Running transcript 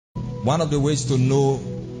One of the ways to know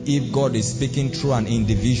if God is speaking through an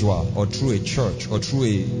individual or through a church or through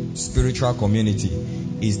a spiritual community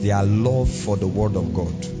is their love for the word of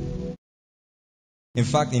God. In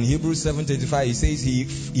fact, in Hebrews 7:25, he says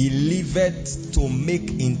he liveth to make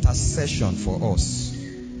intercession for us.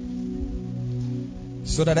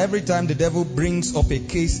 So that every time the devil brings up a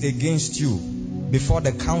case against you before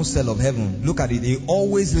the council of heaven, look at it, he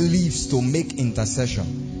always lives to make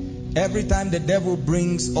intercession. Every time the devil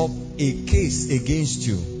brings up a case against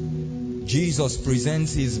you, Jesus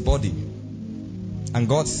presents his body. And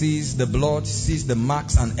God sees the blood, sees the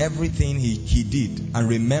marks and everything he did, and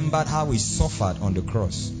remembered how he suffered on the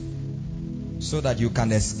cross so that you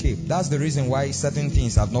can escape. That's the reason why certain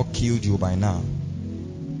things have not killed you by now.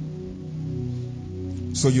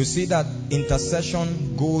 So you see that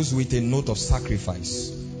intercession goes with a note of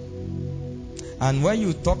sacrifice. And when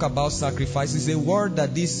you talk about sacrifice, it's a word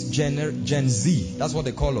that this Gen Z, that's what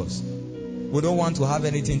they call us, we don't want to have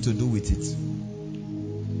anything to do with it.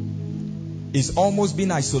 It's almost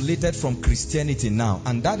been isolated from Christianity now.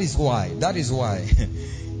 And that is why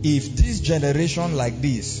if this generation like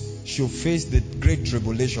this should face the great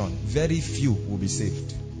tribulation, very few will be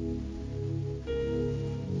saved.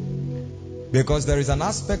 Because there is an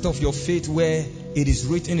aspect of your faith where it is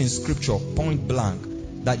written in scripture, point blank,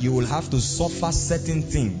 that you will have to suffer certain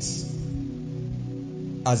things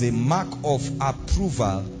as a mark of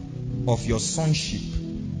approval of your sonship.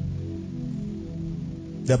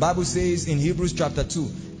 The Bible says in Hebrews chapter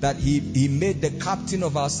 2 that he made the captain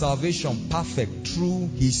of our salvation perfect through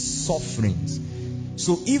his sufferings.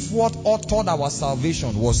 So if what authored our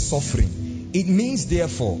salvation was suffering, it means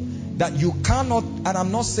therefore that you cannot, and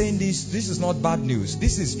I'm not saying this is not bad news,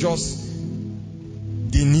 this is just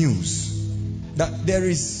the news, that there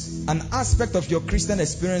is an aspect of your Christian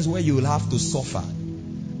experience where you will have to suffer.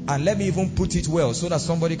 And let me even put it well so that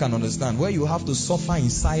somebody can understand, where you have to suffer in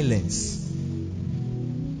silence.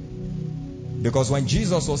 Because when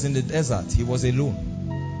Jesus was in the desert, he was alone.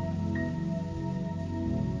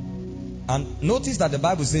 And notice that the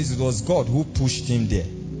Bible says it was God who pushed him there.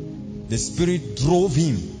 The Spirit drove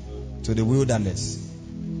him to the wilderness.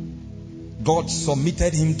 God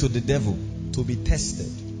submitted him to the devil to be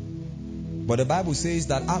tested. But the Bible says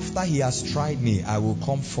that after he has tried me, I will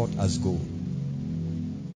come forth as gold.